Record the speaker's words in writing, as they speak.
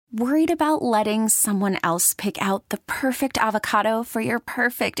Worried about letting someone else pick out the perfect avocado for your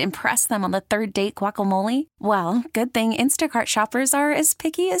perfect impress them on the third date guacamole? Well, good thing Instacart shoppers are as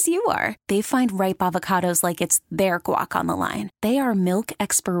picky as you are. They find ripe avocados like it's their guac on the line. They are milk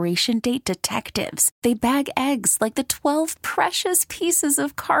expiration date detectives. They bag eggs like the 12 precious pieces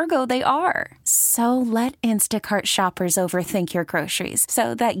of cargo they are. So let Instacart shoppers overthink your groceries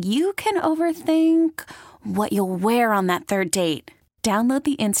so that you can overthink what you'll wear on that third date. Download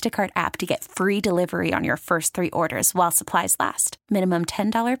the Instacart app to get free delivery on your first 3 orders while supplies last. Minimum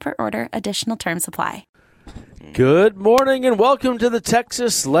 $10 per order. Additional terms apply. Good morning and welcome to the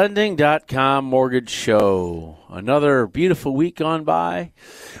TexasLending.com Mortgage Show. Another beautiful week gone by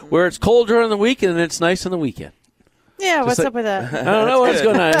where it's cold during the week and it's nice on the weekend. Yeah, what's up with that? I don't know what's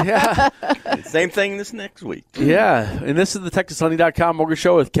going on. Yeah. Same thing this next week. Yeah, and this is the TexasLending.com Mortgage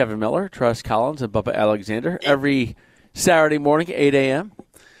Show with Kevin Miller, Tress Collins, and Bubba Alexander every Saturday morning at 8 a.m.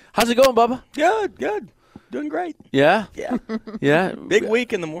 How's it going, Bubba? Good. Doing great. Yeah? Yeah. Yeah. Big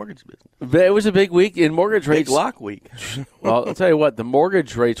week in the mortgage business. It was a big week in mortgage rates. Big lock week. Well, I'll tell you what, the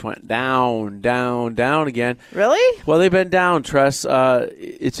mortgage rates went down again. Really? Well, they've been down, Tress.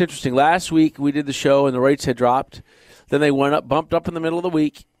 It's interesting. Last week we did the show and the rates had dropped. Then they went up, bumped up in the middle of the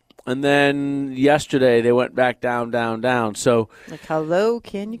week. And then yesterday they went back down. So, like, how low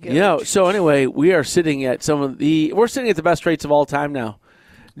can you go? You know, so anyway, we are sitting at we're sitting at the best rates of all time now.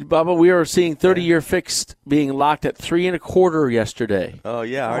 Bubba, we are seeing 30-year fixed being locked at 3.25 yesterday. Oh,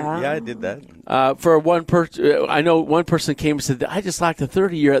 yeah. Wow. I did that. For one person, I know one person came and said, I just locked a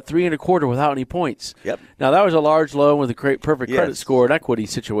 30-year at 3.25 without any points. Yep. Now, that was a large loan with a perfect credit score and equity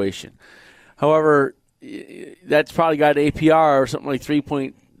situation. However, that's probably got APR or something like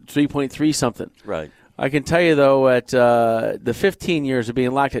 3.3 something. Right. I can tell you, though, at the 15 years are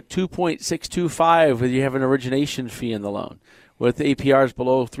being locked at 2.625 with you have an origination fee in the loan with APRs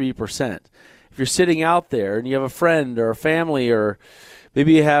below 3%. If you're sitting out there and you have a friend or a family or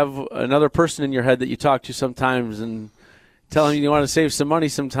maybe you have another person in your head that you talk to sometimes and tell them you want to save some money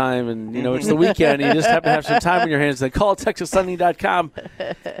sometime and, you know, it's the weekend and you just happen to have some time on your hands, then call TexasLending.com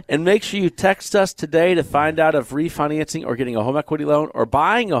and make sure you text us today to find out if refinancing or getting a home equity loan or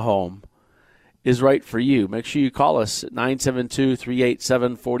buying a home is right for you. Make sure you call us at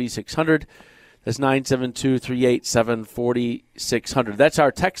 972-387-4600. That's 972-387-4600. That's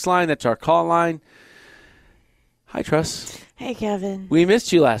our text line. That's our call line. Hi, Tress. Hey, Kevin. We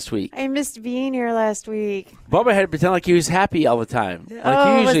missed you last week. I missed being here last week. Bubba had to pretend like he was happy all the time. Like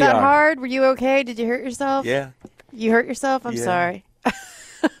you usually was that are. hard? Were you okay? Did you hurt yourself? Yeah. You hurt yourself? I'm sorry.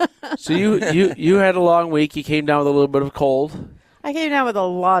 So you had a long week. You came down with a little bit of a cold. I came down with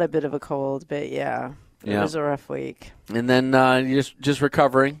a bit of a cold, but yeah, it was a rough week. And then you're just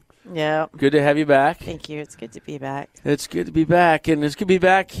recovering. Yeah. Good to have you back. Thank you. It's good to be back. It's good to be back. And it's good to be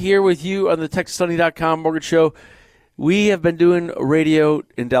back here with you on the TexasLending.com Mortgage Show. We have been doing radio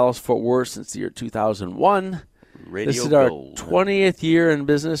in Dallas-Fort Worth since the year 2001. Radio This is our Gold. 20th year in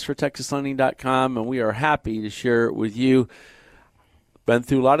business for TexasLending.com, and we are happy to share it with you. Been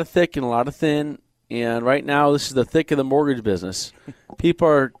through a lot of thick and a lot of thin, and right now this is the thick of the mortgage business. People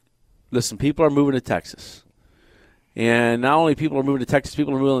are moving to Texas. And not only people are moving to Texas,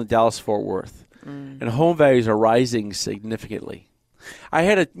 people are moving to Dallas-Fort Worth. And home values are rising significantly. I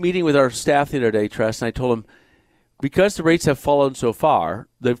had a meeting with our staff the other day, Tress, and I told them, because the rates have fallen so far,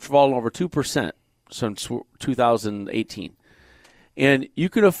 they've fallen over 2% since 2018. And you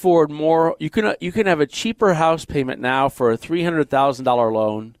can afford more. You can have a cheaper house payment now for a $300,000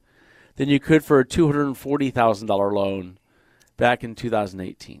 loan than you could for a $240,000 loan back in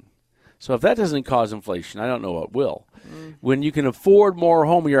 2018. So if that doesn't cause inflation, I don't know what will. When you can afford more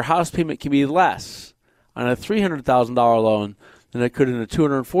home, your house payment can be less on a $300,000 loan than it could in a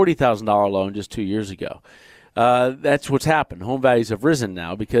 $240,000 loan just 2 years ago. That's what's happened. Home values have risen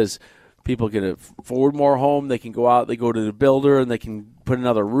now because people can afford more home. They can go out, they go to the builder, and they can put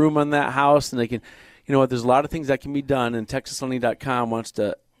another room on that house. And they can, you know what, there's a lot of things that can be done, and TexasLending.com wants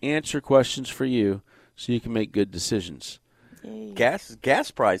to answer questions for you so you can make good decisions.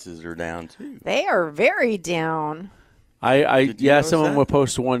 Gas prices are down, too. They are very down. Someone will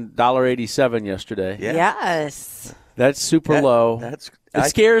post $1.87 yesterday. Yeah. Yes. That's super low. It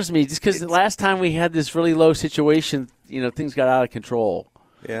scares me just because the last time we had this really low situation, you know, things got out of control.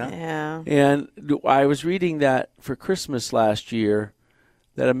 Yeah. And I was reading that for Christmas last year,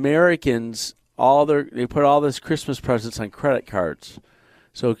 that Americans, they put all this Christmas presents on credit cards.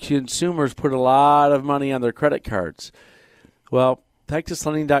 So consumers put a lot of money on their credit cards. Well,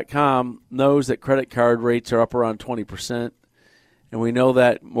 TexasLending.com knows that credit card rates are up around 20%. And we know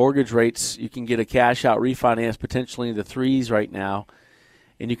that mortgage rates, you can get a cash-out refinance potentially in the threes right now.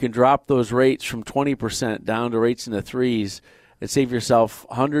 and you can drop those rates from 20% down to rates in the 3s and save yourself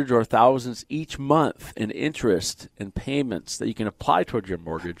hundreds or thousands each month in interest and payments that you can apply toward your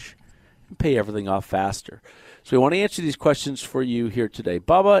mortgage and pay everything off faster. So we want to answer these questions for you here today.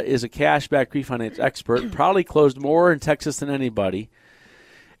 Bubba is a cashback refinance expert, probably closed more in Texas than anybody.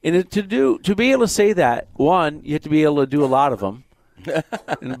 And to be able to say that, one, you have to be able to do a lot of them.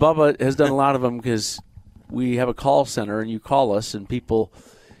 And Bubba has done a lot of them because we have a call center, and you call us, and people.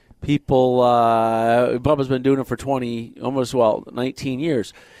 Bubba's been doing it for 19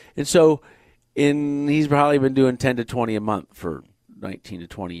 years, and so, he's probably been doing 10 to 20 a month for 19 to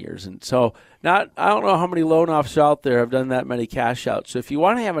 20 years, and so I don't know how many loan officers out there have done that many cash outs. So if you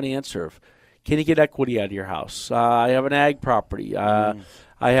want to have an answer of, can you get equity out of your house? I have an ag property. I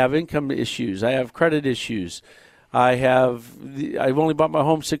have income issues. I have credit issues. I've only bought my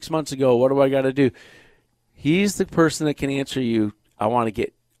home 6 months ago. What do I got to do? He's the person that can answer you. I want to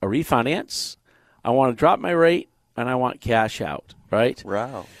get a refinance, I want to drop my rate, and I want cash out, right?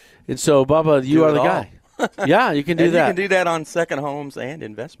 Wow. And so, Bubba, you are the guy. Yeah, you can do that. You can do that on second homes and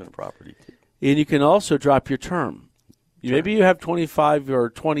investment property, too. And you can also drop your term. Maybe you have 25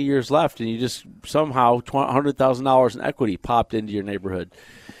 or 20 years left, and you just somehow $100,000 in equity popped into your neighborhood.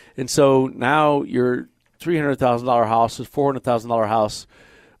 And so now your $300,000 house is $400,000 house,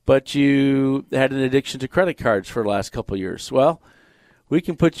 but you had an addiction to credit cards for the last couple of years. Well, we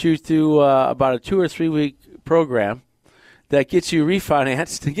can put you through about a 2 or 3 week program that gets you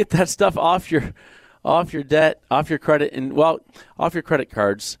refinanced to get that stuff off your debt, off your credit, off your credit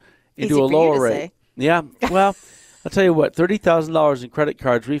cards into a lower rate. Say. Yeah. Well, I'll tell you what, $30,000 in credit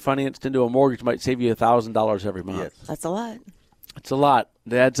cards refinanced into a mortgage might save you $1,000 every month. Yes. That's a lot. It's a lot.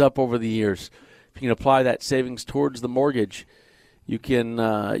 It adds up over the years. If you can apply that savings towards the mortgage, you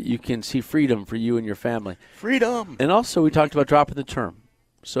can see freedom for you and your family. Freedom. And also, we talked about dropping the term.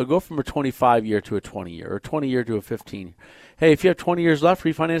 So go from a 25-year to a 20-year, or 20-year to a 15-year. Hey, if you have 20 years left,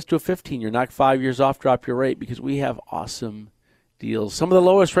 refinance to a 15-year. Knock 5 years off, drop your rate, because we have awesome deals. Some of the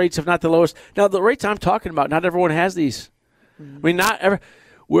lowest rates, if not the lowest. Now, the rates I'm talking about, not everyone has these. I mean, not ever.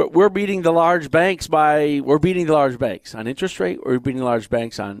 We're beating the large banks on interest rate. We're beating the large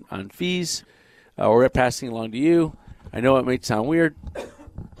banks on fees. We're passing along to you. I know it might sound weird,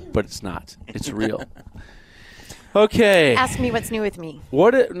 but it's not. It's real. Okay. Ask me what's new with me.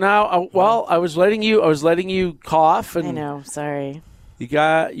 What now? I was letting you cough, and I know. Sorry. You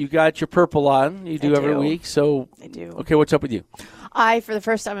got your purple on. You do every week. So I do. Okay, what's up with you? I, for the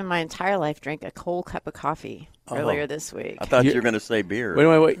first time in my entire life, drank a cold cup of coffee earlier this week. I thought you were going to say beer.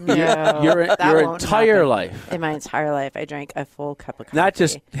 Wait. No, your entire life. In my entire life, I drank a full cup of coffee. Not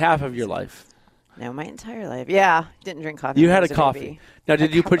just half of your life. No, my entire life. Yeah, didn't drink coffee. You had a coffee. Now,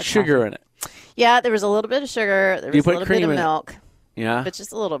 did you put sugar in it? Yeah, there was a little bit of sugar. There was a little bit of milk. Yeah. But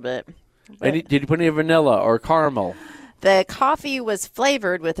just a little bit. And did you put any vanilla or caramel? The coffee was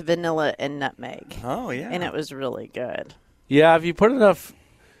flavored with vanilla and nutmeg. Oh, yeah. And it was really good. Yeah, if you put enough,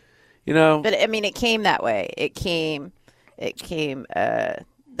 But, I mean, it came that way. It came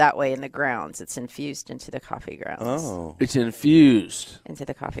that way in the grounds. It's infused into the coffee grounds. Oh. It's infused. Into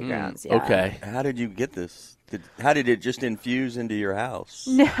the coffee grounds, yeah. Okay. How did you get this? How did it just infuse into your house?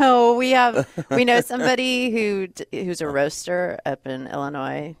 No, we know somebody who's a roaster up in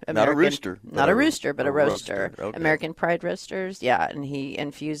Illinois. Not a rooster. Not a rooster, but a roaster. Okay. American Pride Roasters, yeah, and he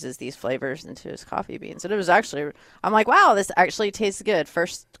infuses these flavors into his coffee beans. And it was actually, I'm like, wow, this actually tastes good.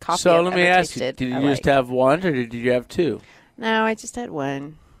 First coffee I've let me ever ask tasted. you, did you just have one or did you have two? No, I just had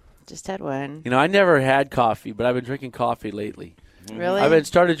one. I never had coffee, but I've been drinking coffee lately. Really? I've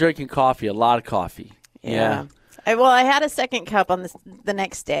started drinking coffee, a lot of coffee. Yeah. I had a second cup on the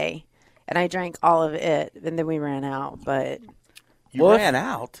next day, and I drank all of it, and then we ran out. But you ran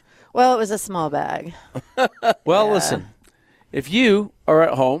out? Well, it was a small bag. Well, listen, if you are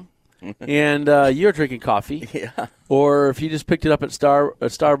at home and you're drinking coffee, yeah, or if you just picked it up at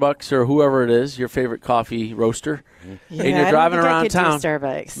Starbucks or whoever it is, your favorite coffee roaster, and you're driving around town,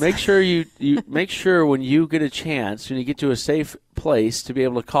 Starbucks. make sure you make sure when you get a chance, when you get to a safe place to be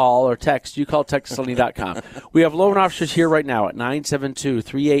able to call or text, you call TexasLending.com. We have loan officers here right now at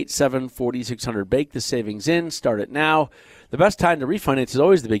 972-387-4600. Bake the savings in. Start it now. The best time to refinance is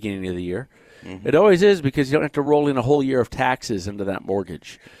always the beginning of the year. Mm-hmm. It always is, because you don't have to roll in a whole year of taxes into that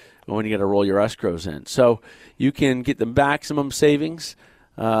mortgage when you got to roll your escrows in. So you can get the maximum savings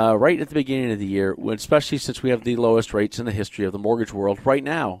right at the beginning of the year, especially since we have the lowest rates in the history of the mortgage world right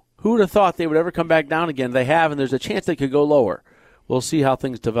now. Who would have thought they would ever come back down again? They have, and there's a chance they could go lower. We'll see how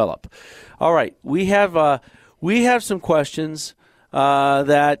things develop. All right, we have some questions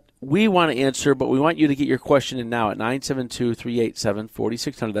that we want to answer, but we want you to get your question in now at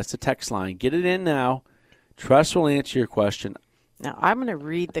 972-387-4600. That's the text line. Get it in now. Tress will answer your question. Now, I'm going to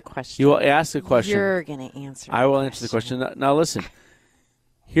read the question. You will ask the question. You're going to answer I will answer the question. Now, listen.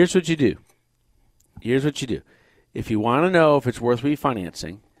 Here's what you do. If you want to know if it's worth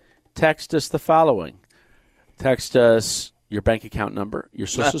refinancing, text us the following. Text us your bank account number, your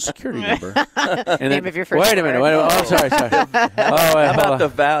Social Security number. And Name of your first Wait a minute. word. Oh, sorry. Oh, wait, How hold about on. the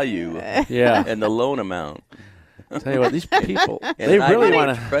value Yeah. and the loan amount? Tell you what, these people, And they really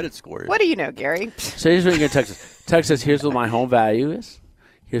want to. credit scores. What do you know, Gary? So here's what you're going to text us. Text us, here's what my home value is.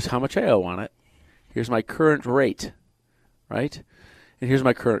 Here's how much I owe on it. Here's my current rate, right? And here's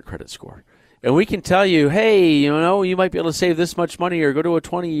my current credit score. And we can tell you, hey, you might be able to save this much money or go to a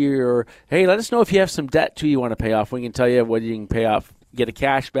 20-year. Or, hey, let us know if you have some debt, too, you want to pay off. We can tell you whether you can pay off, get a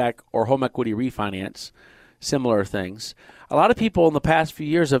cashback or home equity refinance, similar things. A lot of people in the past few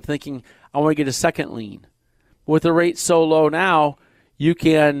years have thinking, I want to get a second lien. With the rate so low now, you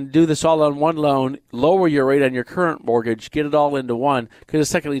can do this all on one loan, lower your rate on your current mortgage, get it all into one, because the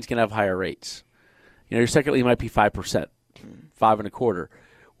second lien's going to have higher rates. Your second lien might be 5%, 5.25%.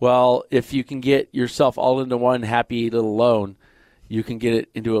 Well, if you can get yourself all into one happy little loan, you can get it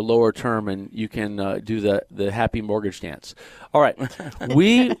into a lower term, and you can do the happy mortgage dance. All right.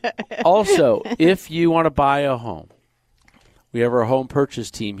 We also, if you want to buy a home, we have our home purchase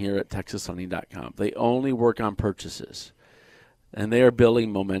team here at TexasLending.com. They only work on purchases, and they are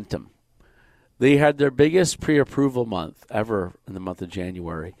building momentum. They had their biggest pre-approval month ever in the month of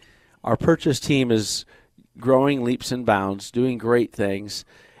January. Our purchase team is growing leaps and bounds, doing great things,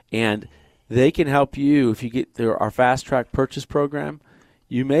 and they can help you if you get through our Fast Track Purchase Program.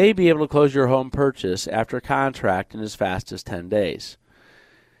 You may be able to close your home purchase after contract in as fast as 10 days.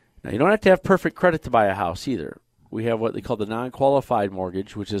 Now, you don't have to have perfect credit to buy a house either. We have what they call the non-qualified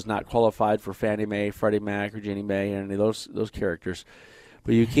mortgage, which is not qualified for Fannie Mae, Freddie Mac, or Ginnie Mae, and any of those characters.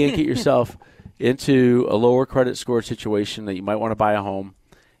 But you can get yourself into a lower credit score situation that you might want to buy a home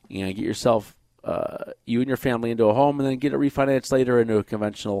and get yourself, you and your family, into a home and then get it refinanced later into a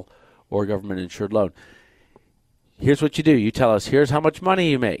conventional or government-insured loan. Here's what you do. You tell us, here's how much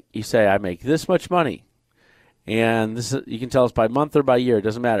money you make. You say, I make this much money. And this is, you can tell us by month or by year. It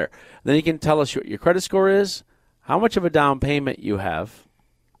doesn't matter. Then you can tell us what your credit score is, how much of a down payment you have,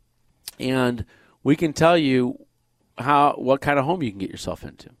 and we can tell you what kind of home you can get yourself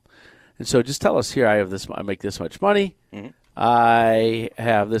into. And so just tell us, here, I make this much money, I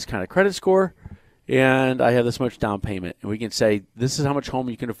have this kind of credit score, and I have this much down payment. And we can say, this is how much home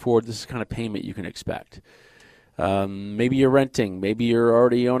you can afford, this is the kind of payment you can expect. Maybe you're renting, maybe you're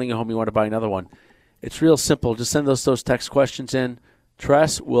already owning a home, you want to buy another one. It's real simple. Just send those text questions in.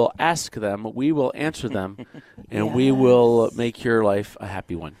 Tress will ask them, we will answer them, and we will make your life a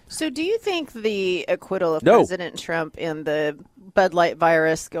happy one. So do you think the acquittal of President Trump in the Bud Light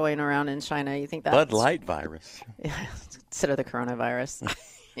virus going around in China, you think that's... Bud Light virus? Instead of the coronavirus.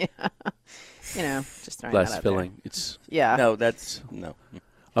 Yeah. Just throwing Less that out filling. there. It's Yeah. No.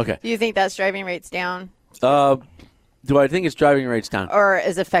 okay. Do you think that's driving rates down? Do I think it's driving rates down? Or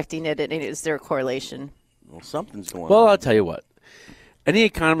is affecting it? And is there a correlation? Well, something's going on. Well, I'll tell you what. Any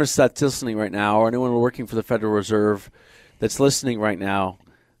economist that's listening right now, or anyone working for the Federal Reserve that's listening right now,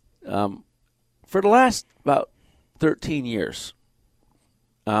 for the last about 13 years,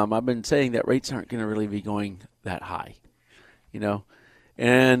 I've been saying that rates aren't going to really be going that high,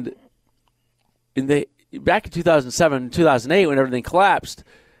 And back in 2007, 2008, when everything collapsed,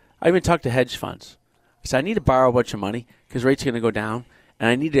 I even talked to hedge funds. I said, I need to borrow a bunch of money because rates are going to go down, and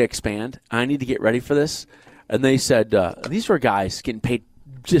I need to expand. I need to get ready for this. And they said, these were guys getting paid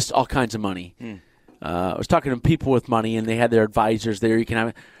just all kinds of money. I was talking to people with money, and they had their advisors there.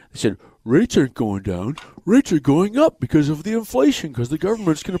 They said, rates aren't going down. Rates are going up because of the inflation, because the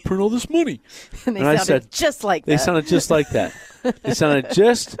government's going to print all this money. And I said, just like that. They sounded just like that. They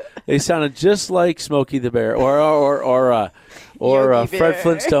sounded just like Smokey the Bear or Fred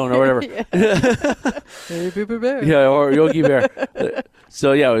Flintstone or whatever. Hey, Boo Bear. Yeah, or Yogi Bear.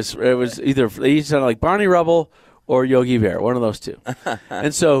 So yeah, it was either they sounded like Barney Rubble or Yogi Bear, one of those two.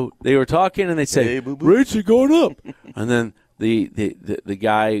 And so they were talking, and they'd say, Hey, boo-boo. rates are going up. And then the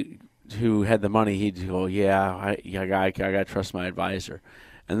guy who had the money, he'd go, I got to trust my advisor.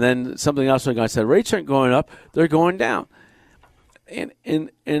 And then something else went on and said, rates aren't going up, they're going down. And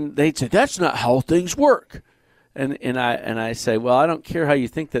they'd say, that's not how things work. And I say, well, I don't care how you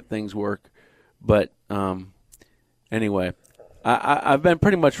think that things work, but anyway, I've been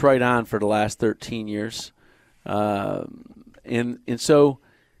pretty much right on for the last 13 years. And so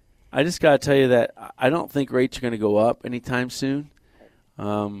I just got to tell you that I don't think rates are going to go up anytime soon.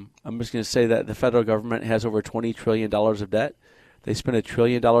 I'm just going to say that the federal government has over $20 trillion of debt. They spent $1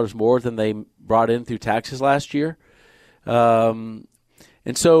 trillion more than they brought in through taxes last year. And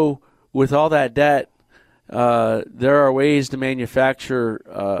so with all that debt, there are ways to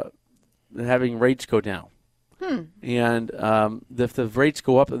manufacture having rates go down. And if the rates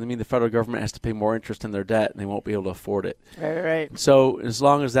go up, I mean the federal government has to pay more interest in their debt, and they won't be able to afford it. Right. So as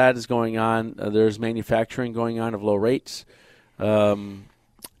long as that is going on, there's manufacturing going on of low rates. And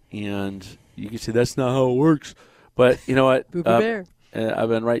you can say that's not how it works. But you know what? I've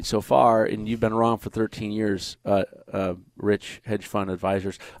been right so far, and you've been wrong for 13 years, Rich hedge fund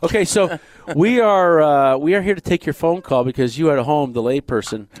advisors. Okay, so we are here to take your phone call because you at home, the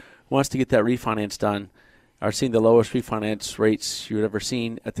layperson, wants to get that refinance done. Are seeing the lowest refinance rates you've ever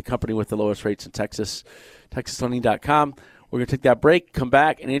seen at the company with the lowest rates in Texas, TexasLending.com. We're going to take that break, come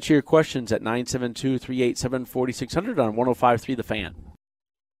back, and answer your questions at 972-387-4600 on 105.3 The Fan.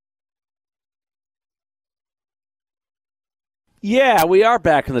 Yeah, we are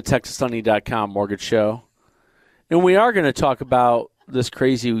back in the TexasLending.com mortgage show, and we are going to talk about this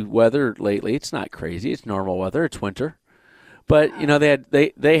crazy weather lately. It's not crazy; it's normal weather. It's winter, but you know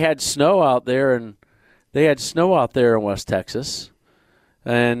they had snow out there, and they had snow out there in West Texas,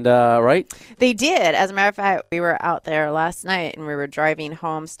 and right? They did. As a matter of fact, we were out there last night, and we were driving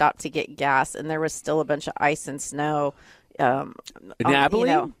home, stopped to get gas, and there was still a bunch of ice and snow. In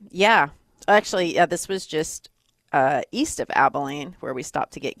Abilene? Yeah. Actually, this was just east of Abilene, where we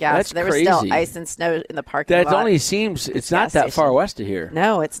stopped to get gas. That's there crazy. was still ice and snow in the parking lot. That only seems it's not that far west of here.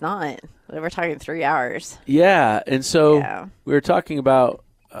 No, it's not. We're talking 3 hours. Yeah, and so we were talking about.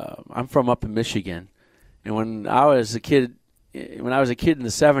 I'm from up in Michigan, and when I was a kid in the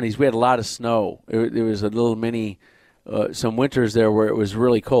 70s, we had a lot of snow. There was a little mini, some winters there where it was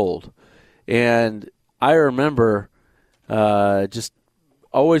really cold, and I remember just.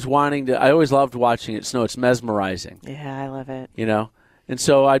 I always loved watching it snow. It's mesmerizing. Yeah, I love it. You know? And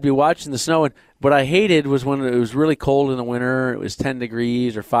so I'd be watching the snow, and what I hated was when it was really cold in the winter, it was 10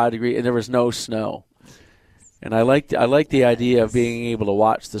 degrees or 5 degrees, and there was no snow. And I liked the idea of being able to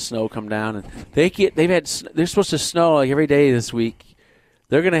watch the snow come down. And they're supposed to snow like every day this week.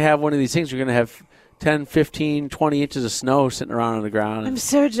 They're going to have one of these things. We're going to have 10, 15, 20 inches of snow sitting around on the ground. I'm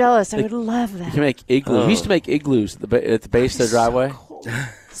so jealous. I would love that. You can make igloos. We used to make igloos at the base of the driveway.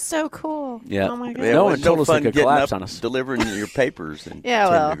 So cool. Yeah. Oh my God. No one told us they could collapse on us. Delivering your papers in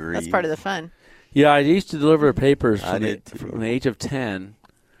 10 degrees. That's part of the fun. Yeah, I used to deliver papers from the age of 10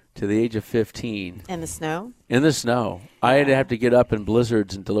 to the age of 15. In the snow? In the snow. I had to have to get up in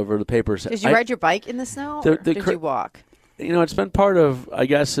blizzards and deliver the papers. Did you ride your bike in the snow, or did you walk? You know, it's been part of, I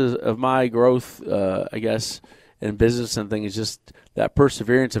guess, of my growth, I guess, in business and things, just that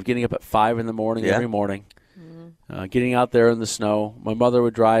perseverance of getting up at 5 in the morning every morning. Getting out there in the snow. My mother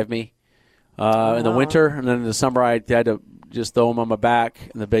would drive me in the winter, and then in the summer I had to just throw them on my back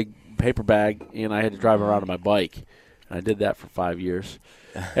in the big paper bag, and I had to drive around on my bike. And I did that for 5 years.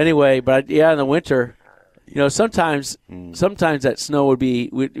 Anyway, but in the winter, you know, sometimes that snow would be,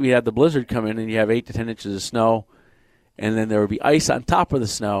 we had the blizzard come in, and you have 8 to 10 inches of snow, and then there would be ice on top of the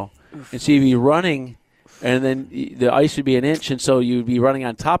snow. And so you'd be running, and then the ice would be an inch, and so you'd be running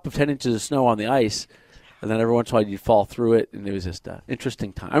on top of 10 inches of snow on the ice. And then every once in a while you'd fall through it, and it was just an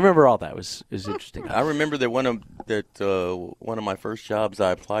interesting time. I remember all that. It was interesting. I remember that one of my first jobs I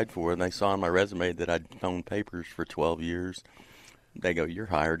applied for, and they saw on my resume that I'd owned papers for 12 years. They go, "You're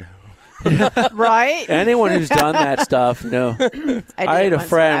hired." Right? Anyone who's done that stuff, you know. I had a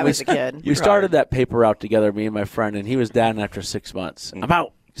friend. When I was a kid. We started that paper route together, me and my friend, and he was done after 6 months. I'm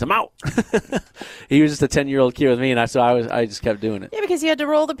out. I'm out. He was just a 10-year-old kid with me, and I just kept doing it. Yeah, because you had to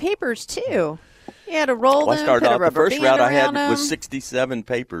roll the papers too. You had to roll them. I started off the first route I had them. was 67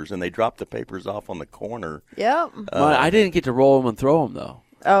 papers, and they dropped the papers off on the corner. Yep. I didn't get to roll them and throw them though.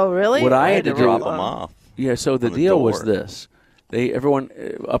 Oh, really? What I had to drop them off. Yeah. So the deal was this: everyone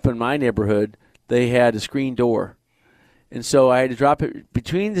up in my neighborhood, they had a screen door, and so I had to drop it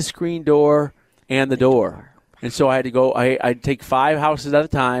between the screen door and the door. And so I had to go. I'd take 5 houses at a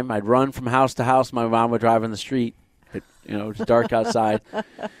time. I'd run from house to house. My mom would drive in the street. It's dark outside.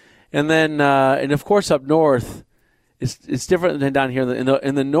 And then, and of course, up north, it's different than down here.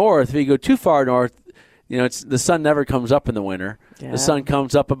 In the north, if you go too far north, you know, the sun never comes up in the winter. Yeah. The sun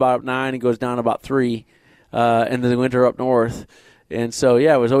comes up about 9 and goes down about 3 in the winter up north. And so,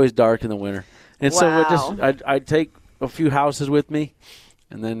 it was always dark in the winter. And so I'd take a few houses with me,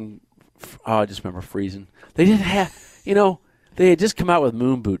 and then I just remember freezing. They didn't have, They had just come out with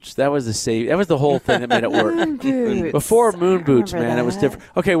moon boots. That was the whole thing that made it work. Moon boots. Before moon boots, man, it was that. different.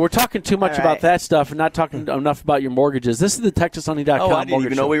 Okay, we're talking too much All about right. that stuff and not talking enough about your mortgages. This is the TexasHoney.com Oh, I didn't mortgage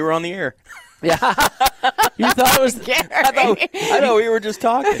even know show. we were on the air. Yeah. You thought it was... I thought we were just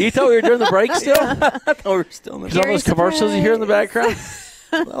talking. You thought we were doing the break still? I thought we were still in the Because all those commercials you hear in the background?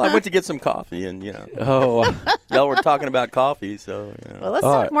 Well, I went to get some coffee, and Oh, y'all were talking about coffee, so. Well, let's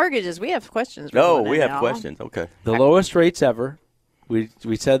All talk right. mortgages. We have questions. No, we have questions. Okay. the lowest rates ever. We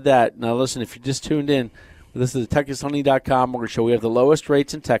said that. Now, listen, if you just tuned in, this is the TexasHoney.com mortgage show. We have the lowest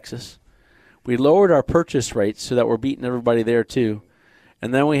rates in Texas. We lowered our purchase rates so that we're beating everybody there, too.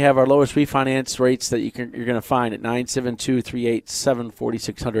 And then we have our lowest refinance rates that you're going to find at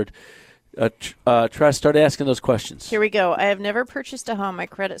 972-387-4600. Tress, start asking those questions. Here we go. I have never purchased a home. My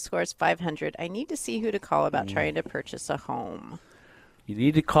credit score is 500. I need to see who to call about trying to purchase a home. You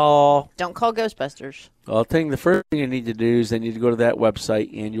need to call. Don't call Ghostbusters. Well, the first thing you need to do is they need to go to that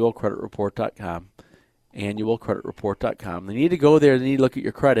website, annualcreditreport.com. Annualcreditreport.com. They need to go there. They need to look at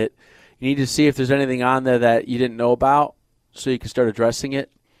your credit. You need to see if there's anything on there that you didn't know about so you can start addressing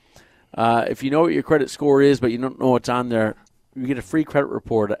it. If you know what your credit score is but you don't know what's on there, you get a free credit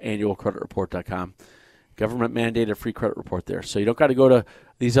report at annualcreditreport.com. Government mandated free credit report there. So you don't got to go to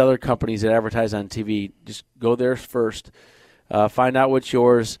these other companies that advertise on TV. Just go there first. Find out what's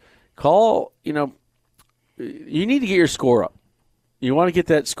yours. Call, you need to get your score up. You want to get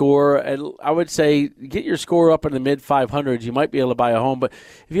that score. I would say get your score up in the mid-500s. You might be able to buy a home. But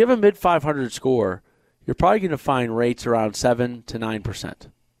if you have a mid-500 score, you're probably going to find rates around 7 to 9%.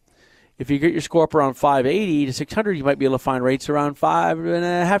 If you get your score up around 580 to 600, you might be able to find rates around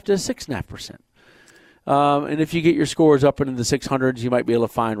 5.5 to 6.5%. And if you get your scores up into the 600s, you might be able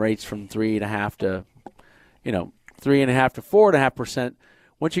to find rates from 3.5 to 4.5%.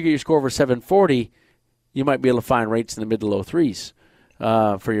 Once you get your score over 740, you might be able to find rates in the mid to low threes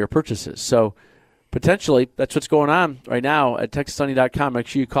for your purchases. So potentially, that's what's going on right now at TexasHoney.com. Make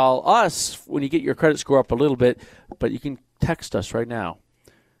sure you call us when you get your credit score up a little bit, but you can text us right now,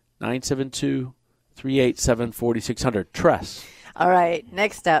 972-387-4600. Tress. All right,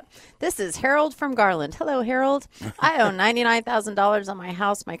 next up. This is Harold from Garland. Hello, Harold. I owe $99,000 on my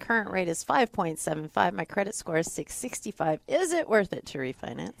house. My current rate is 5.75. My credit score is 665. Is it worth it to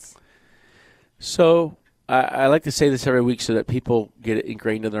refinance? So I like to say this every week so that people get it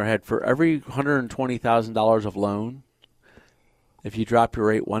ingrained in their head. For every $120,000 of loan, if you drop your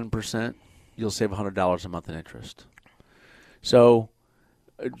rate 1%, you'll save $100 a month in interest. So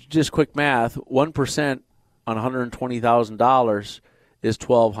just quick math, 1% on $120,000 is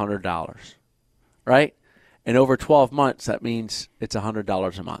 $1,200, right? And over 12 months, that means it's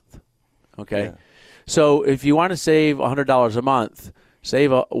 $100 a month, okay? Yeah. So if you want to save $100 a month, save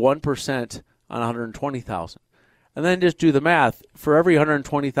 1% on $120,000. And then just do the math. For every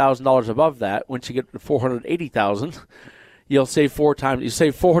 $120,000 above that, once you get to $480,000, you'll save you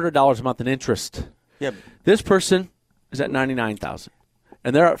save $400 a month in interest. Yeah. This person is at $99,000.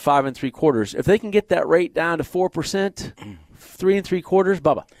 And they're at 5 3/4. If they can get that rate down to 4%, 3 3/4,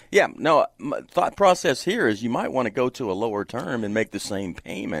 Bubba. Yeah, no, my thought process here is you might want to go to a lower term and make the same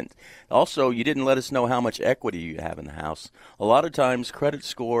payment. Also, you didn't let us know how much equity you have in the house. A lot of times, credit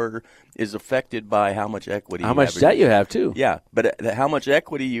score is affected by how much equity How you much have. debt you have, too. Yeah, but how much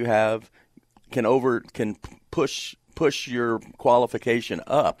equity you have can push your qualification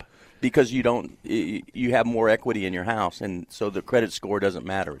up. Because you have more equity in your house, and so the credit score doesn't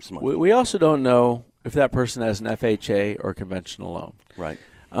matter as much. We also don't know if that person has an FHA or conventional loan. Right.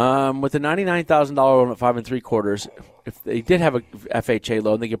 With the $99,000 loan at 5 3/4, if they did have a FHA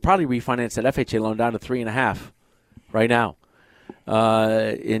loan, they could probably refinance that FHA loan down to 3.5 right now.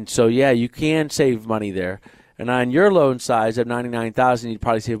 And so, yeah, you can save money there. And on your loan size of $99,000, you'd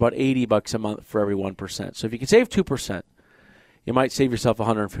probably save about $80 a month for every 1%. So if you can save 2%. You might save yourself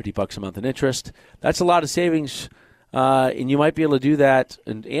 $150 a month in interest. That's a lot of savings, and you might be able to do that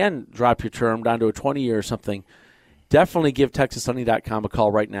and drop your term down to a 20-year or something. Definitely give TexasHoney.com a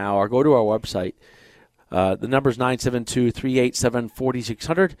call right now or go to our website. The number is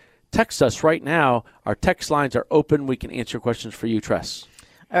 972-387-4600. Text us right now. Our text lines are open. We can answer questions for you, Tress.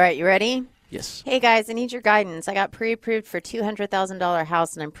 All right, you ready? Yes. Hey, guys, I need your guidance. I got pre-approved for a $200,000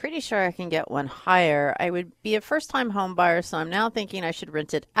 house, and I'm pretty sure I can get one higher. I would be a first-time home buyer, so I'm now thinking I should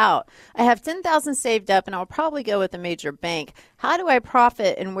rent it out. I have $10,000 saved up, and I'll probably go with a major bank. How do I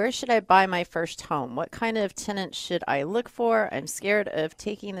profit, and where should I buy my first home? What kind of tenant should I look for? I'm scared of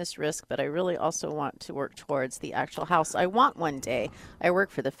taking this risk, but I really also want to work towards the actual house I want one day. I work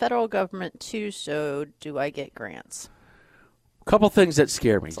for the federal government, too, so do I get grants? Couple things that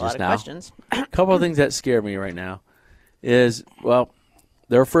scare me That's just a lot now. of questions. Couple of things that scare me right now is, well,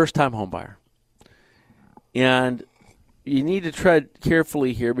 they're a first-time home buyer. And you need to tread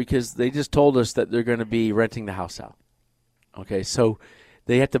carefully here because they just told us that they're going to be renting the house out. Okay, so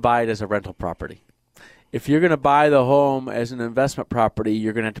they have to buy it as a rental property. If you're going to buy the home as an investment property,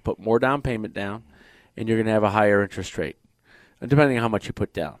 you're going to have to put more down payment down, and you're going to have a higher interest rate, depending on how much you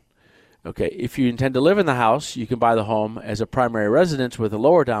put down. Okay, if you intend to live in the house, you can buy the home as a primary residence with a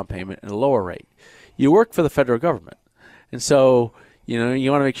lower down payment and a lower rate. You work for the federal government, and so you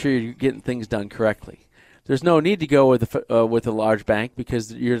want to make sure you're getting things done correctly. There's no need to go with a large bank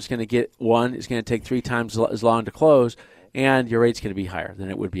because you're just going to get one. It's going to take 3 times as long to close, and your rate's going to be higher than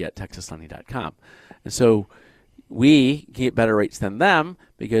it would be at TexasLending.com. And so we get better rates than them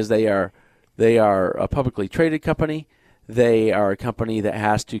because they are a publicly traded company. They are a company that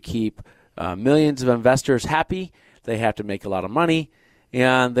has to keep millions of investors happy. They have to make a lot of money,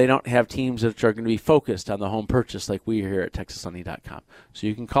 and they don't have teams that are going to be focused on the home purchase like we are here at TexasLending.com. So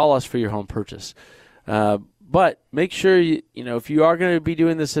you can call us for your home purchase. But make sure, if you are going to be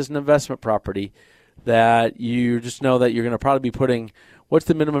doing this as an investment property, that you just know that you're going to probably be putting, what's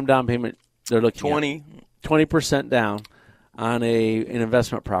the minimum down payment they're looking at? 20% down on an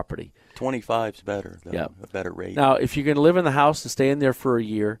investment property. 25 is better, though, yeah. A better rate. Now, if you're going to live in the house and stay in there for a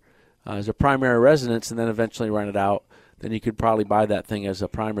year as a primary residence and then eventually rent it out, then you could probably buy that thing as a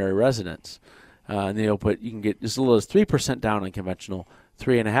primary residence. And then you can get as little as 3% down on conventional,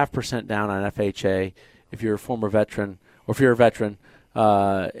 3.5% down on FHA if you're a former veteran, or if you're a veteran,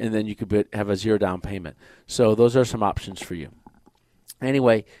 and then you could have a 0 down payment. So those are some options for you.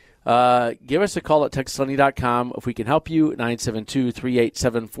 Anyway, give us a call at TexasLending.com. If we can help you,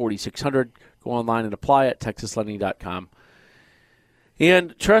 972-387-4600. Go online and apply at TexasLending.com.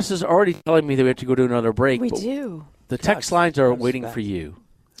 And Tress is already telling me that we have to go to another break. We do. The text lines are waiting for you.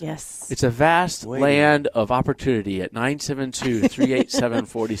 Yes. It's a vast land of opportunity at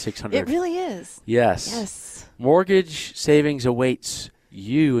 972-387-4600. It really is. Yes. Yes. Mortgage savings awaits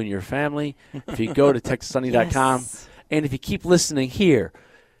you and your family if you go to TexasLending.com. Yes. And if you keep listening here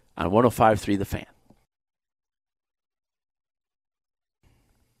on 105.3 The Fan.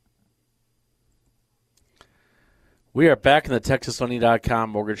 We are back in the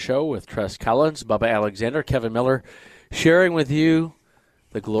TexasLending.com Mortgage Show with Tress Collins, Bubba Alexander, Kevin Miller, sharing with you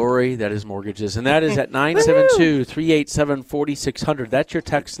the glory that is mortgages. And that is at 972-387-4600. That's your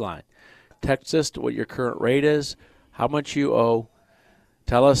text line. Text us what your current rate is, how much you owe.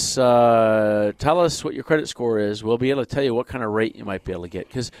 Tell us what your credit score is. We'll be able to tell you what kind of rate you might be able to get.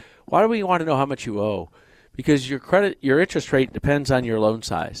 Because why do we want to know how much you owe? Because your interest rate depends on your loan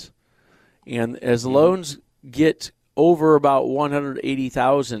size. And as loans get over about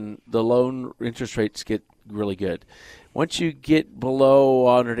 $180,000, the loan interest rates get really good. Once you get below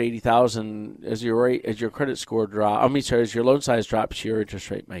 $180,000, as your credit score as your loan size drops, your interest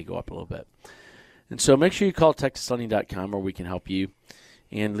rate may go up a little bit. And so make sure you call TexasLending.com where we can help you,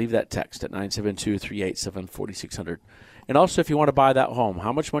 and leave that text at 972-387-4600. And also, if you want to buy that home,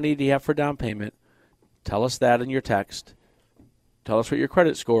 how much money do you have for down payment? Tell us that in your text. Tell us what your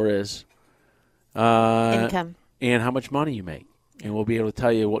credit score is. Income. And how much money you make. And we'll be able to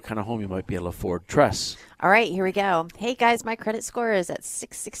tell you what kind of home you might be able to afford. Tress. All right, here we go. Hey, guys, my credit score is at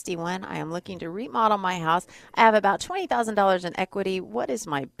 661. I am looking to remodel my house. I have about $20,000 in equity. What is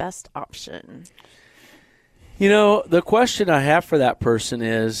my best option? The question I have for that person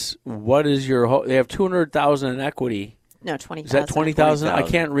is, what is your they have $200,000 in equity. No, 20,000. Is that 20,000? I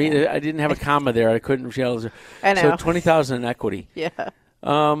can't read it. I didn't have a comma there. I couldn't read it. I know. So 20,000 in equity. Yeah. They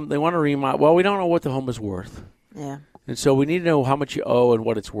want to remodel. Well, we don't know what the home is worth. Yeah. And so we need to know how much you owe and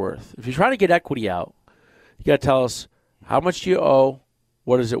what it's worth. If you're trying to get equity out, you got to tell us how much do you owe,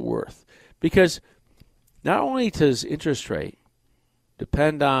 what is it worth? Because not only does interest rate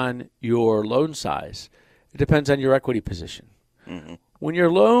depend on your loan size, it depends on your equity position. Mm-hmm. When your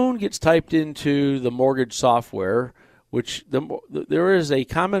loan gets typed into the mortgage software, which there is a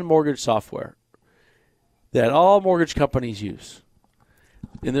common mortgage software that all mortgage companies use.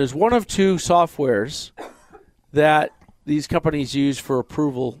 And there's one of two softwares that these companies use for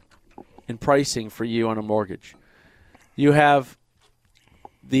approval and pricing for you on a mortgage. You have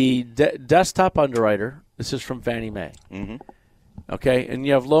the desktop underwriter. This is from Fannie Mae. Mm-hmm. Okay, and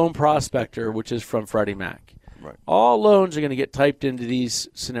you have Loan Prospector, which is from Freddie Mac. Right. All loans are going to get typed into these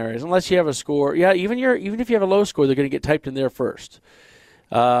scenarios, unless you have a score. Yeah, even if you have a low score, they're going to get typed in there first.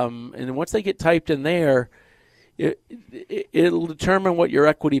 And once they get typed in there, it'll determine what your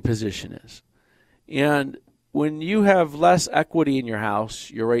equity position is. And when you have less equity in your house,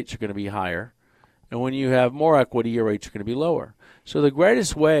 your rates are going to be higher. And when you have more equity, your rates are going to be lower. So the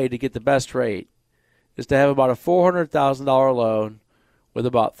greatest way to get the best rate is to have about a $400,000 loan with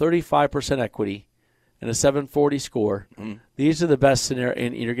about 35% equity and a 740 score. These are the best scenarios,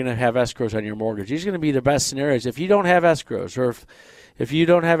 and you're going to have escrows on your mortgage. These are going to be the best scenarios. If you don't have escrows, or if you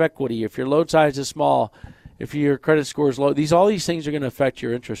don't have equity, if your loan size is small, if your credit score is low, all these things are going to affect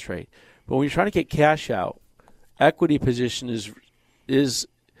your interest rate. But when you're trying to get cash out, equity position is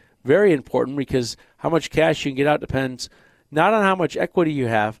very important, because how much cash you can get out depends not on how much equity you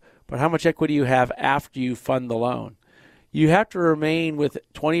have, but how much equity you have after you fund the loan. You have to remain with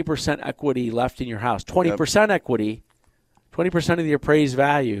 20% equity left in your house. 20% equity, 20% of the appraised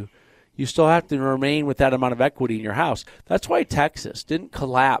value, you still have to remain with that amount of equity in your house. That's why Texas didn't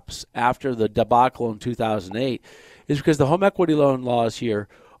collapse after the debacle in 2008, is because the home equity loan laws here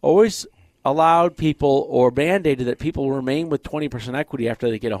always allowed people, or mandated that people remain with 20% equity after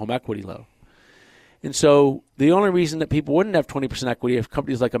they get a home equity loan. And so the only reason that people wouldn't have 20% equity if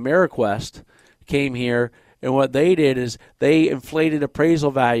companies like AmeriQuest came here, and what they did is they inflated appraisal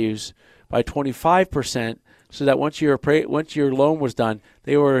values by 25%, so that once your loan was done,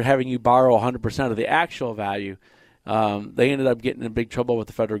 they were having you borrow 100% of the actual value. They ended up getting in big trouble with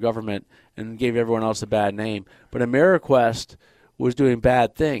the federal government and gave everyone else a bad name. But AmeriQuest was doing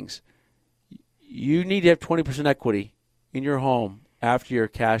bad things. You need to have 20% equity in your home after your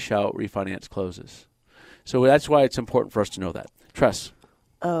cash out refinance closes. So that's why it's important for us to know that. Tress.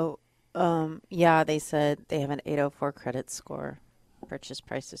 Yeah, they said they have an 804 credit score. Purchase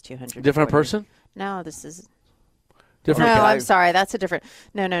price is $200. Different person? No, this is different. No, guy. I'm sorry. That's a different.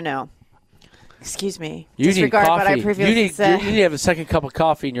 No. Excuse me. You Disregard need coffee. what I previously said. You need to have a second cup of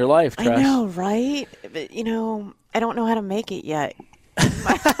coffee in your life, Tress. I know, right? But, I don't know how to make it yet.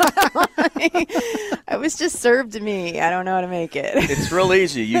 It was just served to me. I don't know how to make it. It's real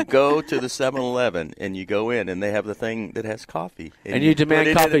easy. You go to the 7-Eleven and you go in, and they have the thing that has coffee. And you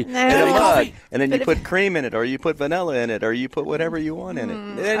demand coffee. In a mug. And then you put cream in it, or you put vanilla in it, or you put whatever you want in it.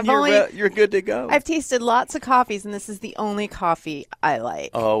 And you're good to go. I've tasted lots of coffees, and this is the only coffee I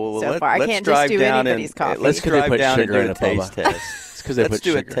like so far. I can't just do anybody's coffee. Let's drive down and do a taste test. Let's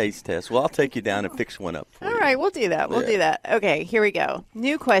do a taste test. Well, I'll take you down and fix one up for you. All right, we'll do that. We'll do that. Okay, here we go.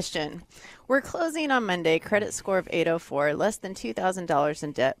 New question. We're closing on Monday. Credit score of 804, less than $2,000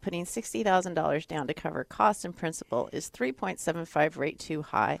 in debt, putting $60,000 down to cover cost and principal. Is 3.75 rate too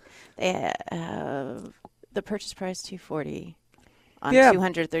high? They have the purchase price $240 on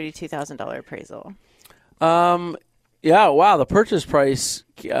 $232,000 appraisal. Yeah, wow, the purchase price,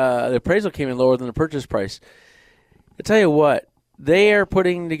 the appraisal came in lower than the purchase price. I tell you what, they are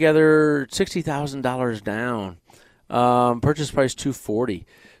putting together $60,000 down. Purchase price $240.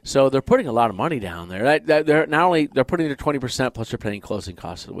 So they're putting a lot of money down there. They're not only they're putting their 20%, plus they're paying closing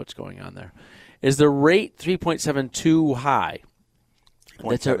costs of what's going on there. Is the rate 3.7 too high?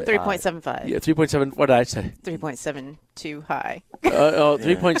 That's 3.75. Yeah, 3.7. What did I say? 3.7 too high.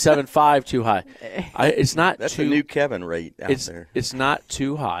 3.75 too high. It's not. That's a new Kevin rate out there. It's not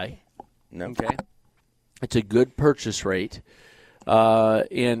too high. No. Okay. It's a good purchase rate,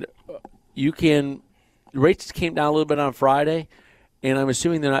 and you can. Rates came down a little bit on Friday, and I'm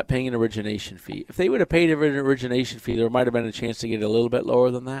assuming they're not paying an origination fee. If they would have paid an origination fee, there might have been a chance to get it a little bit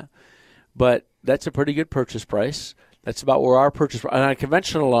lower than that. But that's a pretty good purchase price. That's about where our purchase on a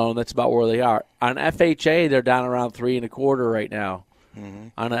conventional loan. That's about where they are. On FHA, they're down around 3.25 right now. Mm-hmm.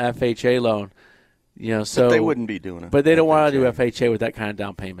 On an FHA loan, so but they wouldn't be doing it. But they don't want to do FHA with that kind of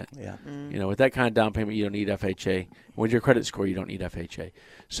down payment. Yeah, with that kind of down payment, you don't need FHA. With your credit score, you don't need FHA.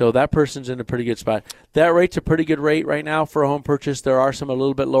 So that person's in a pretty good spot. That rate's a pretty good rate right now for a home purchase. There are some a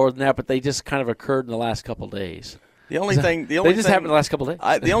little bit lower than that, but they just kind of occurred in the last couple of days. They just happened in the last couple of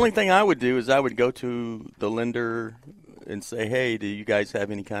days. The only thing I would do is I would go to the lender and say, hey, do you guys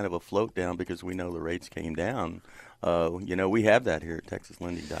have any kind of a float down, because we know the rates came down. We have that here at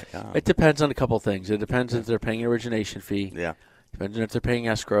TexasLending.com. It depends on a couple of things. It depends if they're paying an origination fee. Yeah. Depends on if they're paying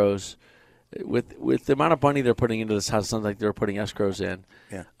escrows. With the amount of money they're putting into this house, it sounds like they're putting escrows in.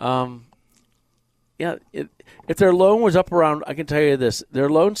 Yeah. If their loan was up around, I can tell you this, their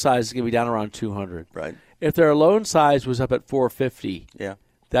loan size is going to be down around $200. Right. If their loan size was up at $450, yeah,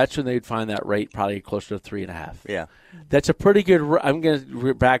 that's when they'd find that rate probably closer to 3.5. Yeah. That's a pretty good. I'm going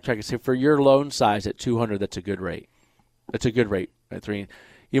to backtrack and say for your loan size at $200, that's a good rate. That's a good rate at 3.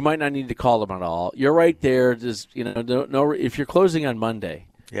 You might not need to call them at all. You're right there. Just no. If you're closing on Monday,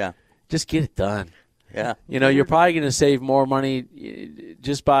 yeah, just get it done. Yeah. You're probably going to save more money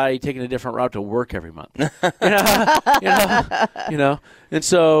just by taking a different route to work every month. And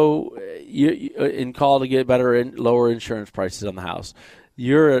so you call to get better lower insurance prices on the house.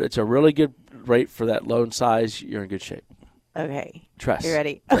 It's a really good rate for that loan size. You're in good shape. Okay. Tress. You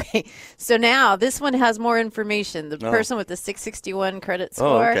ready? Okay. So now this one has more information. The person with the 661 credit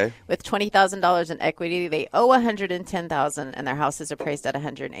score with $20,000 in equity, they owe $110,000 and their house is appraised at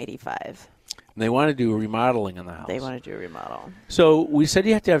 $185,000. They want to do a remodeling in the house. They want to do a remodel. So we said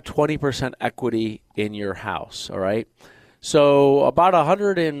you have to have 20% equity in your house, all right? So about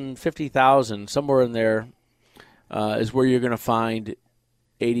 $150,000, somewhere in there, is where you're going to find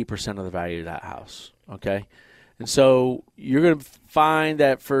 80% of the value of that house, okay? And so you're going to find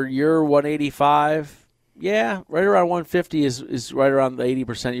that for your 185, right around 150 is right around the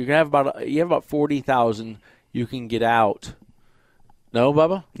 80%. You have about 40,000 you can get out. No,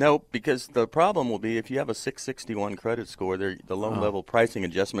 Bubba? No, because the problem will be if you have a 661 credit score, the loan level pricing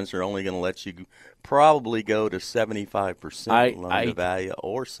adjustments are only going to let you probably go to 75% loan to value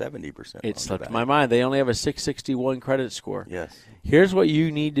or 70%. It slipped my mind. They only have a 661 credit score. Yes. Here's what you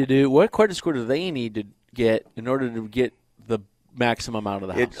need to do. What credit score do they need to get in order to get the maximum out of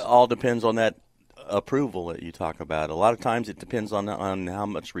the house? It all depends on that approval that you talk about. A lot of times it depends on how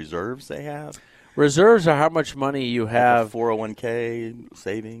much reserves they have. Reserves are how much money you have. Like 401k,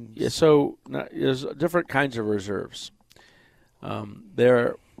 savings. Yeah, so there's different kinds of reserves. When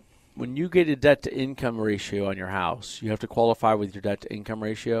you get a debt-to-income ratio on your house, you have to qualify with your debt-to-income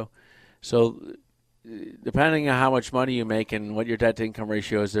ratio. So depending on how much money you make and what your debt-to-income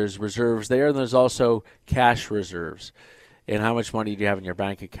ratio is, there's reserves there, and there's also cash reserves and how much money do you have in your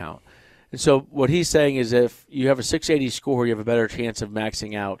bank account. And so what he's saying is if you have a 680 score, you have a better chance of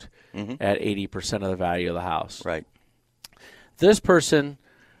maxing out at 80% of the value of the house. Right. This person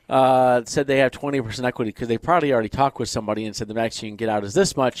said they have 20% equity because they probably already talked with somebody and said the max you can get out is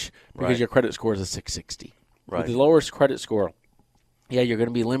this much because your credit score is a 660. Right. With the lowest credit score, you're going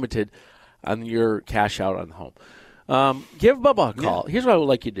to be limited on your cash out on the home. Give Bubba a call. Here's what I would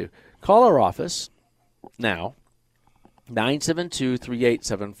like you to do. Call our office now,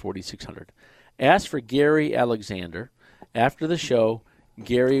 972-387-4600. Ask for Gary Alexander. After the show,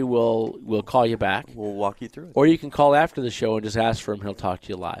 Gary will call you back. We'll walk you through it. Or you can call after the show and just ask for him. He'll talk to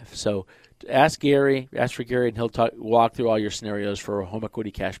you live. So ask for Gary, and he'll walk through all your scenarios for a home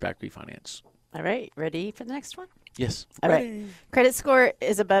equity cashback refinance. All right. Ready for the next one? Yes. All right. Credit score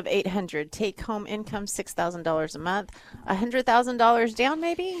is above 800. Take home income $6,000 a month. $100,000 down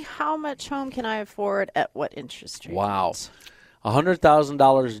maybe? How much home can I afford at what interest rate? Wow.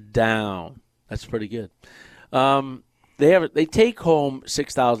 $100,000 down. That's pretty good. They take home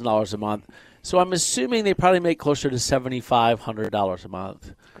 $6,000 a month. So I'm assuming they probably make closer to $7,500 a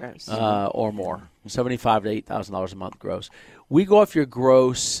month. Gross. Or more. $7,500 to $8,000 a month gross. We go off your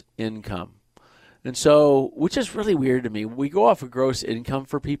gross income. And so, which is really weird to me, we go off of gross income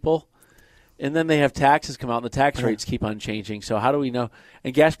for people, and then they have taxes come out, and the tax rates keep on changing. So how do we know?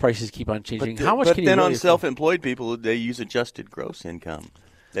 And gas prices keep on changing. How much can you then really on self-employed people, they use adjusted gross income.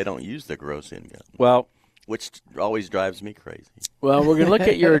 They don't use the gross income. Well, which always drives me crazy. Well, we're going to look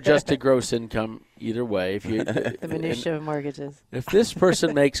at your adjusted gross income either way. If you the minutia of mortgages. If this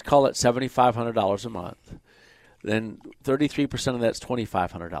person makes, call it $7,500 a month, then 33% of that's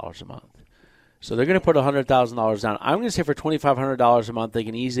 $2,500 a month. So they're going to put $100,000 down. I'm going to say for $2,500 a month, they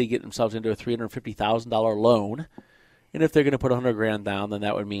can easily get themselves into a $350,000 loan. And if they're going to put $100,000 down, then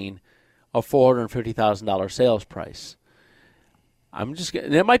that would mean a $450,000 sales price.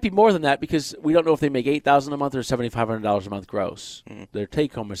 It might be more than that because we don't know if they make $8,000 a month or $7,500 a month gross. Their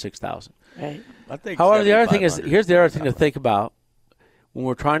take home is $6,000. Right. I think. However, the other thing is, here's the other thing to think about when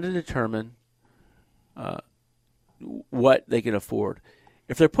we're trying to determine what they can afford.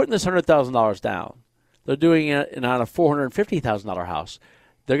 If they're putting this $100,000 down, they're doing it on a $450,000 house.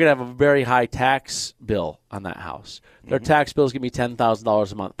 They're going to have a very high tax bill on that house. Their tax bill is going to be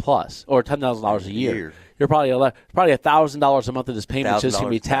 $10,000 a month plus, or $10,000 a year. You're probably $1,000 a month of this payment is just going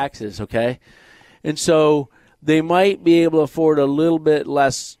to be taxes, okay? And so they might be able to afford a little bit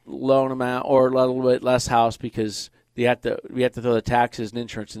less loan amount or a little bit less house because we have to throw the taxes and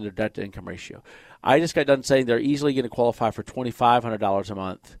insurance in their debt-to-income ratio. I just got done saying they're easily going to qualify for $2,500 a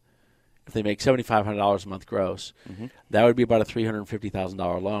month if they make $7,500 a month gross. That would be about a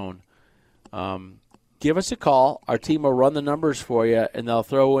 $350,000 loan. Give us a call. Our team will run the numbers for you, and they'll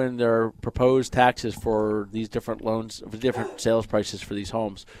throw in their proposed taxes for these different loans, for different sales prices for these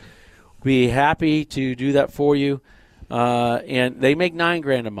homes. Be happy to do that for you. And they make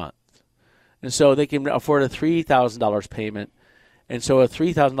 $9,000 a month, and so they can afford a $3,000 payment. And so a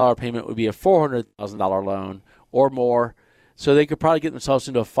 $3,000 payment would be a $400,000 loan or more. So they could probably get themselves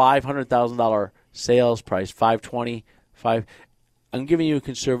into a $500,000 sales price, $525,000. I'm giving you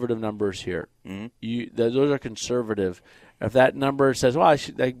conservative numbers here. Those are conservative. If that number says, well,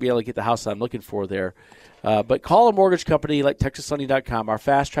 I'd be able to get the house I'm looking for there. But call a mortgage company like TexasLending.com. Our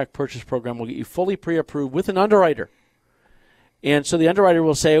Fast Track Purchase Program will get you fully pre-approved with an underwriter. And so the underwriter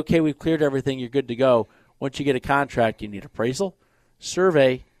will say, okay, we've cleared everything. You're good to go. Once you get a contract, you need appraisal,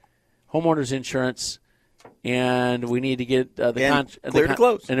 survey, homeowner's insurance, and we need to get the clear to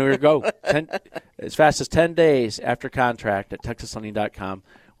close. And we're going to go as fast as 10 days after contract at TexasLending.com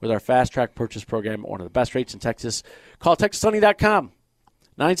with our Fast Track Purchase Program, one of the best rates in Texas. Call TexasLending.com,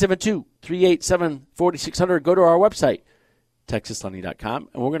 972-387-4600. Go to our website, TexasLending.com,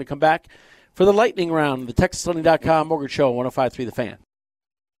 and we're going to come back for the lightning round of the TexasLending.com Mortgage Show on 105.3 The Fan.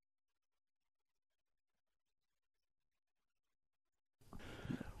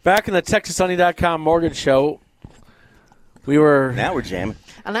 Back in the TexasLending.com Mortgage Show, now we're jamming.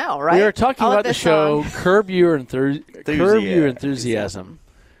 I know, right? We were talking about the show Curb Your Enthusiasm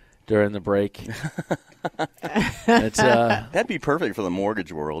during the break. That'd be perfect for the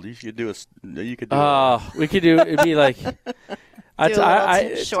mortgage world. You could do we could do. It'd be like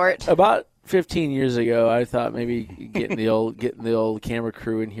short. About 15 years ago, I thought maybe getting the old camera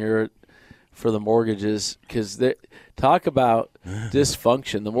crew in here for the mortgages, because talk about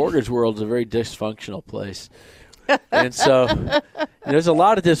dysfunction. The mortgage world is a very dysfunctional place. And so there's a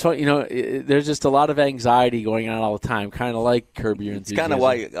lot of dysfunction. There's just a lot of anxiety going on all the time, kind of like Curb Your Enthusiasm. It's kind of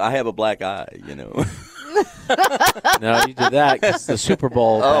why I have a black eye, No, you did that because the Super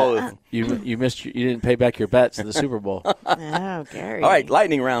Bowl. Oh, you missed. You didn't pay back your bets in the Super Bowl. Oh, Gary. All right,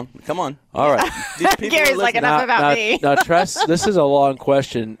 lightning round. Come on. All right. Gary's like, enough about me. Now, Tress, this is a long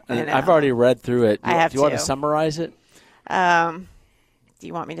question, and I've already read through it. Do you want to summarize it? Do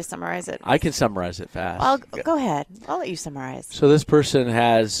you want me to summarize it? I can summarize it fast. Well, go ahead. I'll let you summarize. So this person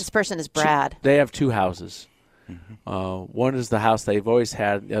is Brad. They have two houses. Mm-hmm. One is the house they've always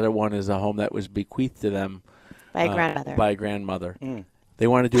had. The other one is a home that was bequeathed to them by a grandmother. Mm. They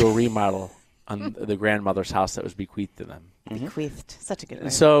want to do a remodel on the grandmother's house that was bequeathed to them. Mm-hmm. Bequeathed, such a good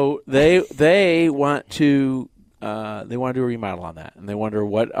word. So they want to do a remodel on that, and they wonder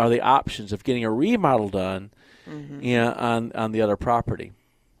what are the options of getting a remodel done. Mm-hmm. On the other property.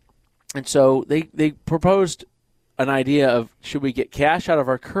 And so they proposed an idea of, should we get cash out of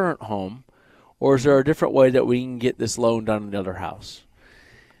our current home, or is there a different way that we can get this loan done in the other house?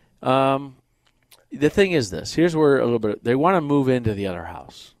 The thing is this. Here's where they want to move into the other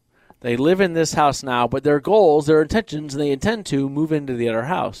house. They live in this house now, but their goals, their intentions, they intend to move into the other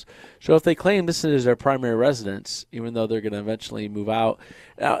house. So if they claim this is their primary residence, even though they're going to eventually move out,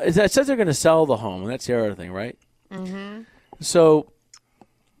 it says they're going to sell the home, and that's the other thing, right? Mm-hmm. So,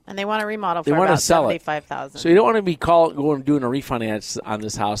 and they want to remodel for about $75,000. So you don't want to be doing a refinance on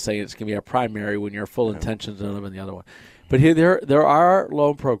this house saying it's going to be a primary when your full intentions to live in the other one. But here there are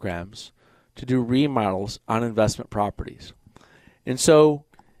loan programs to do remodels on investment properties, and so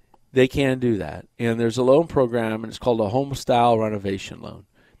they can do that. And there's a loan program, and it's called a home style renovation loan.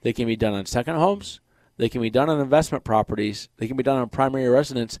 They can be done on second homes. They can be done on investment properties. They can be done on primary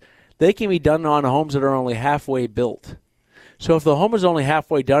residence. They can be done on homes that are only halfway built. So if the home is only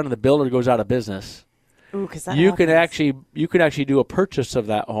halfway done and the builder goes out of business, you can actually do a purchase of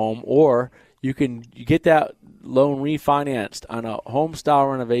that home, or you can get that loan refinanced on a home style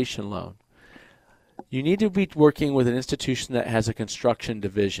renovation loan. You need to be working with an institution that has a construction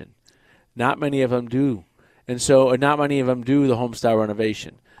division. Not many of them do. And so not many of them do the home style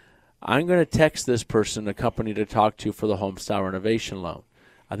renovation. I'm going to text this person a company to talk to for the home style renovation loan.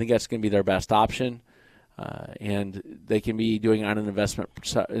 I think that's going to be their best option. And they can be doing it on an investment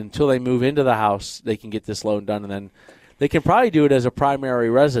until they move into the house. They can get this loan done, and then they can probably do it as a primary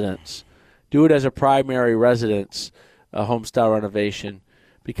residence. A home style renovation,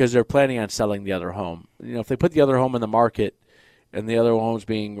 because they're planning on selling the other home. If they put the other home in the market and the other home's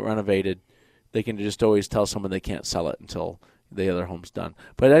being renovated, they can just always tell someone they can't sell it until the other home's done.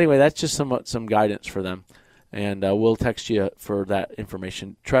 But anyway, that's just some guidance for them. And we'll text you for that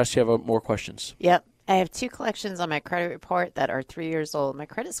information. Tress, you have more questions? Yep. I have 2 collections on my credit report that are 3 years old. My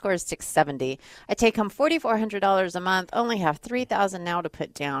credit score is 670. I take home $4,400 a month, only have $3,000 now to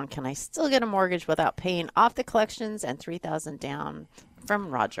put down. Can I still get a mortgage without paying off the collections? And $3,000 down. From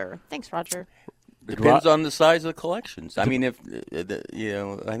Roger. Thanks, Roger. Depends on the size of the collections. I mean, if I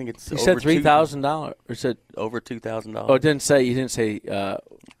think it's. You said $3,000, or said over $2,000. Oh, you didn't say. He's got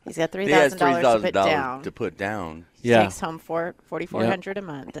 $3,000 to put down. Yeah, takes home $4,400 a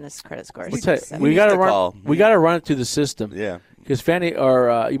month, and his credit score is. We got to run. We got to run it through the system. Yeah, because Fannie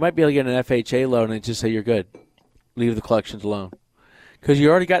or you might be able to get an FHA loan and just say you're good, leave the collections alone, because you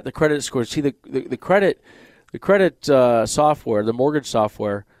already got the credit score. See the credit. The credit software, the mortgage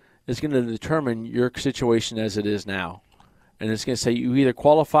software, is going to determine your situation as it is now. and it's going to say you either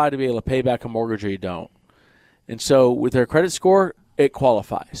qualify to be able to pay back a mortgage or you don't. And so with their credit score, it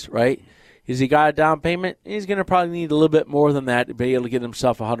qualifies, right? Has he got a down payment? He's going to probably need a little bit more than that to be able to get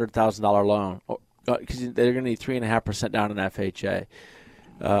himself a $100,000 loan, because they're going to need 3.5% down in FHA.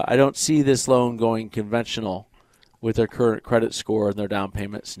 I don't see this loan going conventional with their current credit score and their down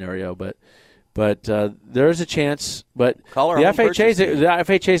payment scenario, but there is a chance. But the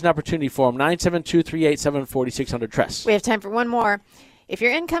FHA is an opportunity for them. 972-387-4600. Tress. We have time for one more. If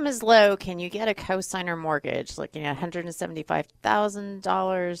your income is low, can you get a cosigner mortgage? Looking at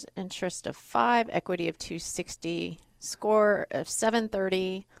 $175,000, interest of 5%, equity of $260,000, score of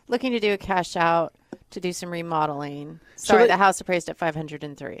 730. Looking to do a cash out to do some remodeling. Sorry, the house appraised at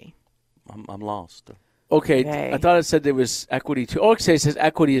 $503,000. I'm lost. Okay, I thought it said there was equity too. Oh, okay, it says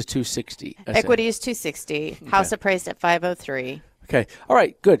equity is $260,000. Equity is $260,000. House appraised at $503,000. Okay, all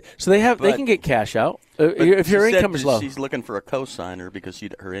right, good. So they can get cash out if your income is low. She's looking for a cosigner because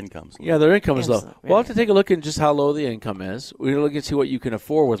her income's low. Yeah, their income is low. We'll have to take a look at just how low the income is. We're going to look and see what you can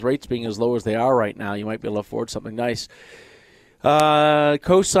afford. With rates being as low as they are right now, you might be able to afford something nice.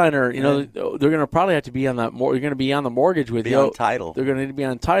 Cosigner, they're going to probably have to be on that. You're going to be on the mortgage with you. On title. They're going to need to be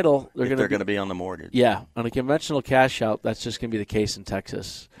on title. They're going to be on the mortgage. Yeah, on a conventional cash out, that's just going to be the case in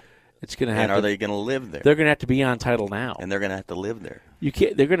Texas. It's going to have. And are they going to live there? They're going to have to be on title now. And they're going to have to live there. You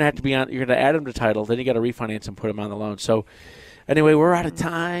can't. They're going to have to be on. You're going to add them to title. Then you got to refinance and put them on the loan. So, anyway, we're out of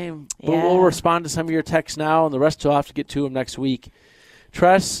time. Yeah. We'll respond to some of your texts now, and the rest will have to get to them next week.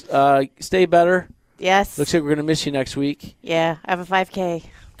 Tress, stay better. Yes. Looks like we're going to miss you next week. Yeah, I have a 5K.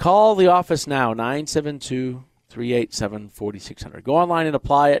 Call the office now, 972-387-4600. Go online and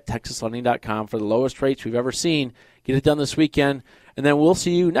apply at texaslending.com for the lowest rates we've ever seen. Get it done this weekend, and then we'll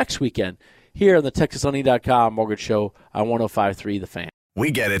see you next weekend here on the texaslending.com Mortgage Show on 105.3 The Fan. We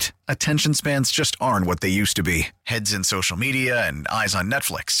get it. Attention spans just aren't what they used to be. Heads in social media and eyes on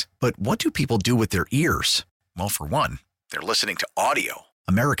Netflix. But what do people do with their ears? Well, for one, they're listening to audio.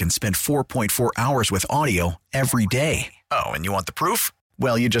 Americans spend 4.4 hours with audio every day. Oh, and you want the proof?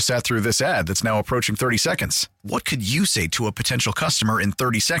 Well, you just sat through this ad that's now approaching 30 seconds. What could you say to a potential customer in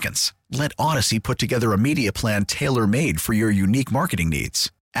 30 seconds? Let Odyssey put together a media plan tailor-made for your unique marketing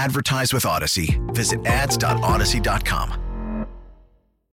needs. Advertise with Odyssey. Visit ads.odyssey.com.